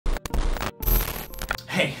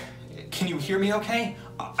Okay, can you hear me okay?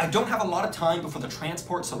 I don't have a lot of time before the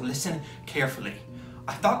transport, so listen carefully.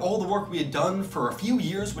 I thought all the work we had done for a few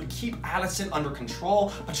years would keep Allison under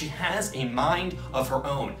control, but she has a mind of her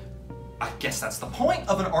own. I guess that's the point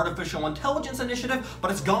of an artificial intelligence initiative,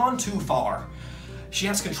 but it's gone too far. She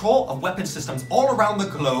has control of weapon systems all around the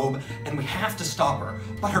globe, and we have to stop her,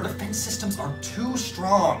 but her defense systems are too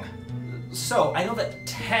strong. So, I know that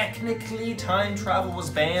technically time travel was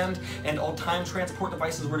banned and all time transport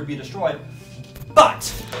devices were to be destroyed,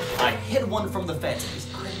 but I hid one from the feds because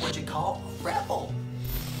I'm what you call a rebel.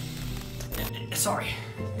 Sorry,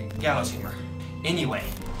 gallows humor. Anyway,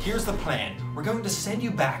 here's the plan. We're going to send you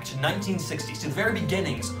back to 1960s, to the very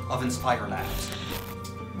beginnings of Inspire Labs.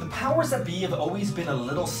 The powers that be have always been a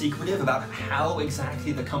little secretive about how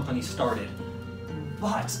exactly the company started.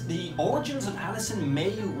 But the origins of Allison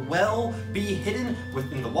may well be hidden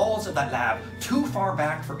within the walls of that lab, too far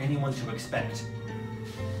back for anyone to expect.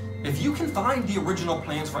 If you can find the original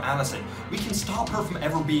plans for Allison, we can stop her from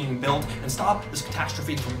ever being built and stop this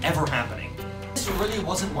catastrophe from ever happening. This really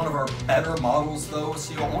wasn't one of our better models though,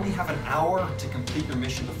 so you'll only have an hour to complete your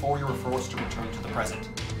mission before you're forced to return to the present.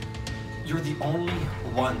 You're the only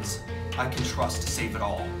ones I can trust to save it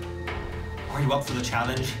all. Are you up for the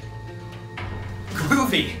challenge?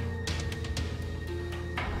 Groovy!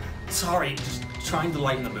 Sorry, just trying to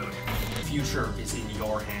lighten the mood. The future is in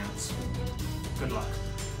your hands. Good luck.